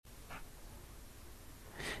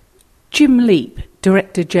Jim Leape,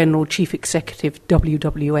 Director General, Chief Executive,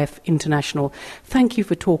 WWF International, thank you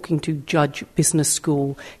for talking to Judge Business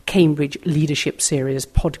School Cambridge Leadership Series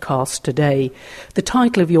podcast today. The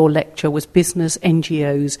title of your lecture was Business,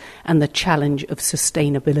 NGOs and the Challenge of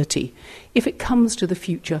Sustainability. If it comes to the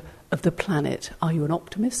future of the planet, are you an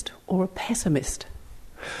optimist or a pessimist?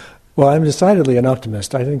 Well, I'm decidedly an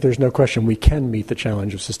optimist. I think there's no question we can meet the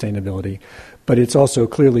challenge of sustainability, but it's also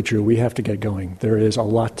clearly true we have to get going. There is a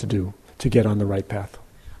lot to do to get on the right path.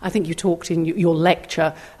 I think you talked in your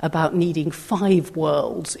lecture about needing 5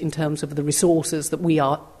 worlds in terms of the resources that we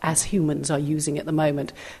are, as humans, are using at the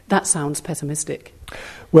moment. That sounds pessimistic.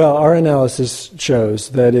 Well, our analysis shows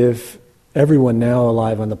that if everyone now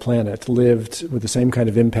alive on the planet lived with the same kind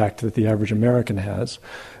of impact that the average American has,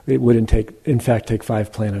 it would in fact take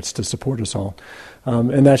 5 planets to support us all.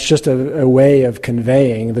 And that's just a way of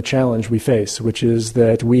conveying the challenge we face, which is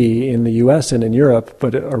that we in the US and in Europe,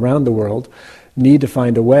 but around the world, need to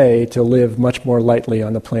find a way to live much more lightly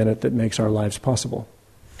on the planet that makes our lives possible.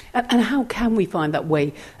 And how can we find that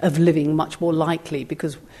way of living much more lightly?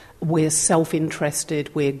 Because we're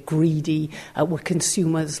self-interested, we're greedy, we're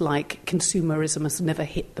consumers. Like consumerism has never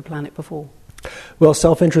hit the planet before. Well,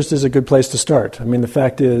 self-interest is a good place to start. I mean, the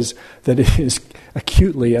fact is that it is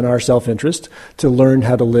acutely in our self-interest to learn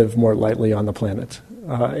how to live more lightly on the planet.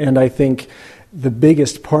 And I think the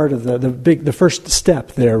biggest part of the first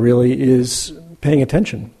step there really is paying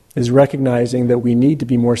attention, is recognizing that we need to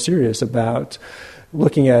be more serious about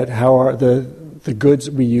looking at how the goods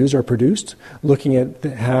we use are produced, looking at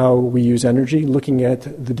how we use energy, looking at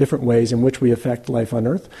the different ways in which we affect life on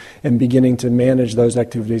Earth, and beginning to manage those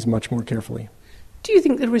activities much more carefully. Do you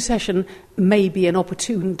think the recession may be an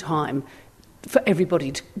opportune time for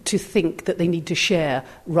everybody to think that they need to share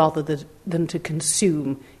rather than to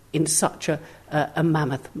consume in such a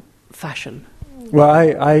mammoth fashion? Well,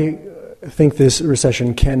 I think this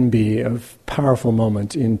recession can be a powerful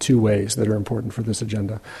moment in 2 ways that are important for this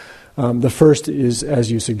agenda. The first is,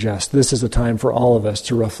 as you suggest, this is a time for all of us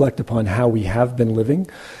to reflect upon how we have been living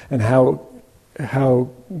and how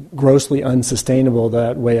grossly unsustainable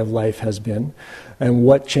that way of life has been and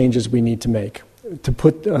what changes we need to make. To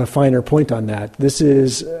put a finer point on that, this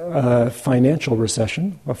is a financial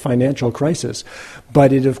recession, a financial crisis,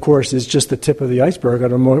 but it, of course, is just the tip of the iceberg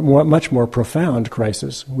on a much more profound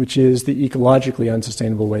crisis, which is the ecologically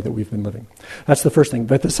unsustainable way that we've been living. That's the first thing.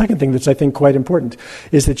 But the second thing that's, I think, quite important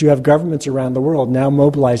is that you have governments around the world now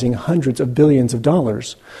mobilizing hundreds of billions of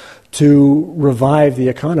dollars to revive the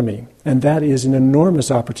economy. And that is an enormous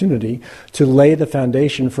opportunity to lay the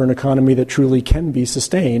foundation for an economy that truly can be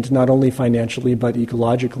sustained, not only financially but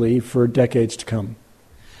ecologically, for decades to come.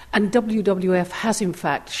 And WWF has in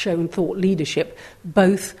fact shown thought leadership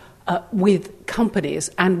both with companies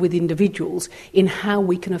and with individuals in how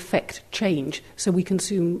we can affect change so we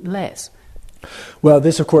consume less. Well,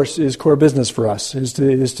 this, of course, is core business for us, is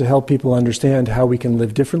to help people understand how we can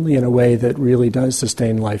live differently in a way that really does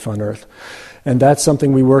sustain life on Earth. And that's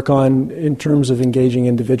something we work on in terms of engaging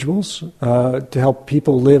individuals to help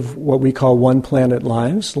people live what we call one planet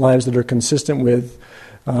lives that are consistent with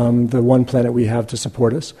the one planet we have to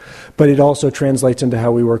support us. But it also translates into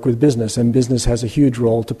how we work with business, and business has a huge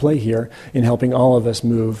role to play here in helping all of us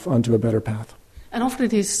move onto a better path. And often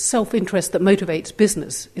it is self-interest that motivates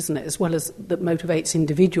business, isn't it, as well as that motivates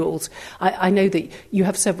individuals. I know that you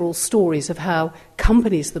have several stories of how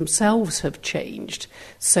companies themselves have changed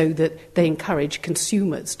so that they encourage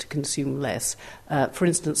consumers to consume less. For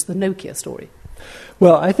instance, the Nokia story.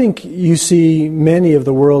 Well, I think you see many of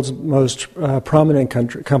the world's most prominent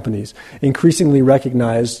companies increasingly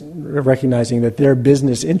recognizing that their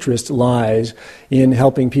business interest lies in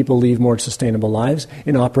helping people lead more sustainable lives,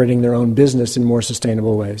 in operating their own business in more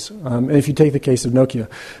sustainable ways. And if you take the case of Nokia,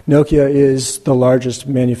 Nokia is the largest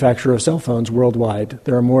manufacturer of cell phones worldwide.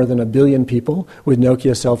 There are more than 1 billion people with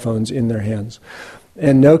Nokia cell phones in their hands.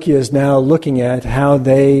 And Nokia is now looking at how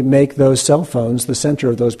they make those cell phones the center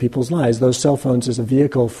of those people's lives. Those cell phones as a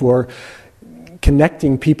vehicle for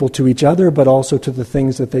connecting people to each other, but also to the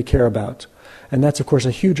things that they care about. And that's, of course,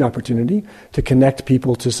 a huge opportunity to connect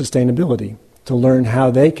people to sustainability, to learn how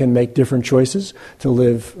they can make different choices to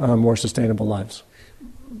live more sustainable lives.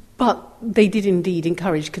 But they did indeed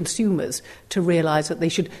encourage consumers to realise that they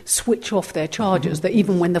should switch off their chargers, that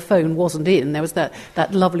even when the phone wasn't in, there was that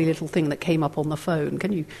lovely little thing that came up on the phone.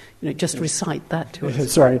 Can you just recite that to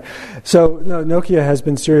us? Sorry. So Nokia has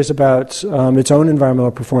been serious about its own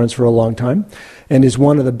environmental performance for a long time and is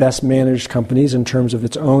one of the best managed companies in terms of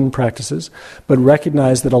its own practices, but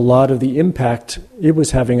recognized that a lot of the impact it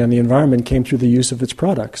was having on the environment came through the use of its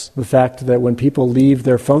products. The fact that when people leave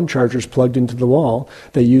their phone chargers plugged into the wall,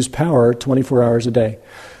 they use power 24 hours a day.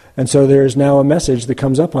 And so there's now a message that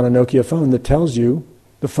comes up on a Nokia phone that tells you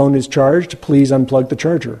the phone is charged, please unplug the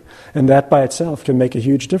charger. And that by itself can make a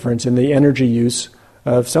huge difference in the energy use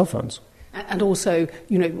of cell phones. And also,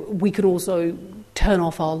 we could also turn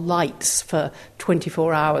off our lights for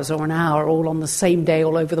 24 hours or an hour all on the same day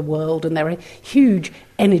all over the world, and there are huge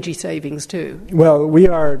energy savings too. Well, we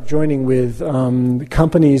are joining with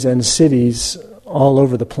companies and cities all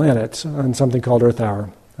over the planet on something called Earth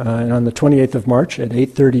Hour. And on the 28th of March at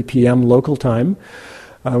 8:30 p.m. local time,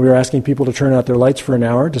 we are asking people to turn out their lights for an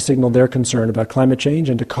hour to signal their concern about climate change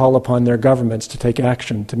and to call upon their governments to take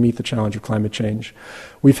action to meet the challenge of climate change.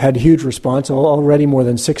 We've had huge response. Already more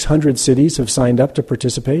than 600 cities have signed up to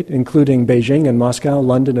participate, including Beijing and Moscow,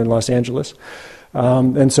 London and Los Angeles.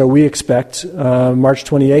 And so we expect March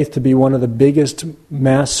 28th to be one of the biggest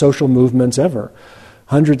mass social movements ever.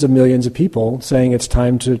 Hundreds of millions of people saying it's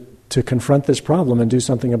time to confront this problem and do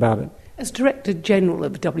something about it. As Director General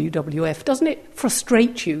of WWF, doesn't it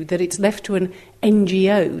frustrate you that it's left to an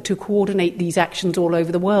NGO to coordinate these actions all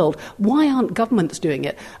over the world? Why aren't governments doing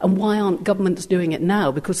it? And why aren't governments doing it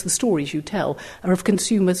now? Because the stories you tell are of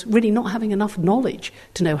consumers really not having enough knowledge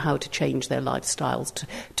to know how to change their lifestyles,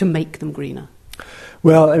 to make them greener.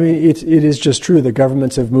 Well, I mean, it is just true that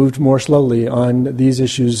governments have moved more slowly on these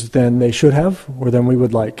issues than they should have or than we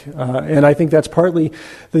would like. And I think that's partly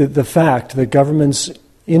the fact that governments'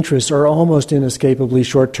 interests are almost inescapably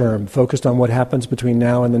short-term, focused on what happens between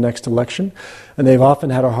now and the next election, and they've often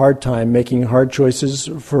had a hard time making hard choices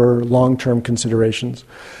for long-term considerations.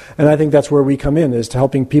 And I think that's where we come in, is to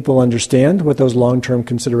helping people understand what those long-term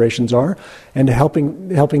considerations are and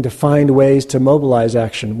helping to find ways to mobilize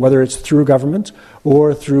action, whether it's through government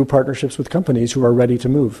or through partnerships with companies who are ready to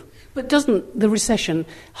move. But doesn't the recession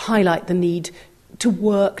highlight the need to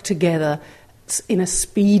work together in a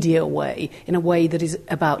speedier way, in a way that is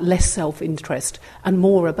about less self-interest and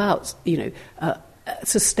more about,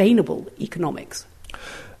 sustainable economics?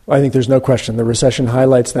 I think there's no question. The recession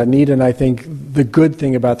highlights that need, and I think the good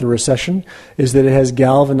thing about the recession is that it has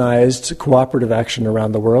galvanized cooperative action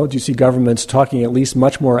around the world. You see governments talking at least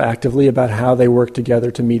much more actively about how they work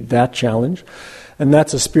together to meet that challenge. And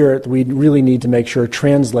that's a spirit that we really need to make sure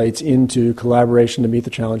translates into collaboration to meet the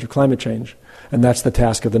challenge of climate change. And that's the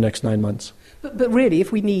task of the next 9 months. But really,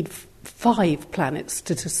 if we need 5 planets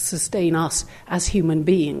to sustain us as human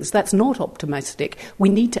beings, that's not optimistic. We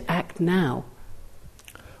need to act now.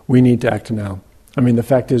 We need to act now. I mean, the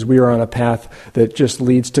fact is we are on a path that just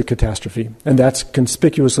leads to catastrophe. And that's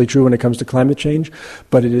conspicuously true when it comes to climate change,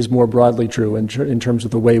 but it is more broadly true in terms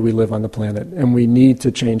of the way we live on the planet. And we need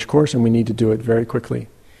to change course, and we need to do it very quickly.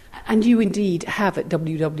 And you indeed have at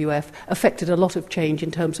WWF affected a lot of change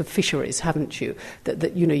in terms of fisheries, haven't you?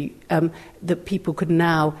 That people could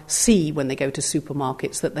now see when they go to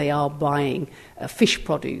supermarkets that they are buying fish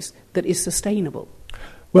produce that is sustainable.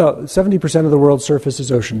 Well, 70% of the world's surface is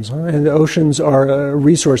oceans, and the oceans are a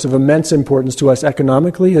resource of immense importance to us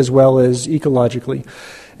economically as well as ecologically.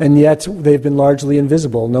 And yet they've been largely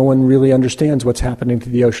invisible. No one really understands what's happening to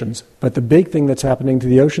the oceans. But the big thing that's happening to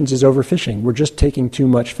the oceans is overfishing. We're just taking too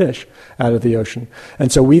much fish out of the ocean. And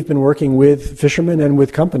so we've been working with fishermen and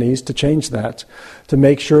with companies to change that, to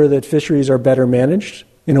make sure that fisheries are better managed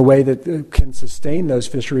in a way that can sustain those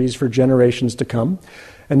fisheries for generations to come,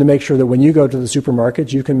 and to make sure that when you go to the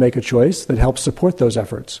supermarket, you can make a choice that helps support those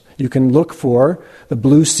efforts. You can look for the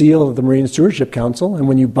blue seal of the Marine Stewardship Council, and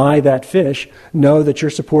when you buy that fish, know that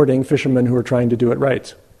you're supporting fishermen who are trying to do it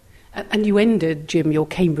right. And you ended, Jim, your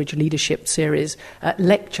Cambridge Leadership Series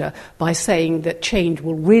lecture by saying that change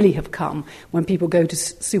will really have come when people go to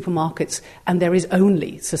supermarkets and there is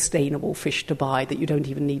only sustainable fish to buy, that you don't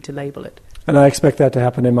even need to label it. And I expect that to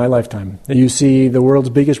happen in my lifetime. You see the world's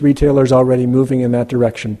biggest retailers already moving in that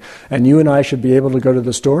direction. And you and I should be able to go to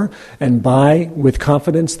the store and buy with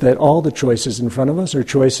confidence that all the choices in front of us are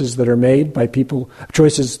choices that are made by people,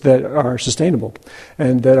 choices that are sustainable,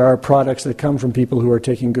 and that are products that come from people who are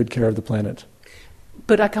taking good care of the planet.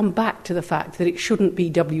 But I come back to the fact that it shouldn't be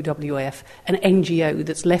WWF, an NGO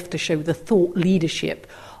that's left to show the thought leadership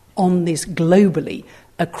on this globally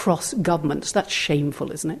across governments. That's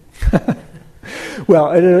shameful, isn't it?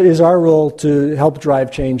 Well, it is our role to help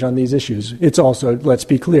drive change on these issues. It's also, let's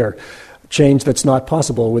be clear, change that's not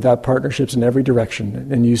possible without partnerships in every direction.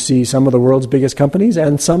 And you see some of the world's biggest companies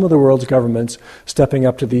and some of the world's governments stepping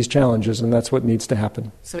up to these challenges, and that's what needs to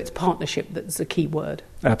happen. So it's partnership that's the key word.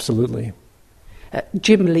 Absolutely.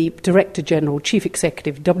 Jim Leape, Director General, Chief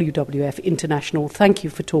Executive, WWF International, thank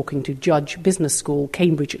you for talking to Judge Business School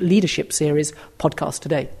Cambridge Leadership Series podcast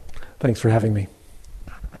today. Thanks for having me.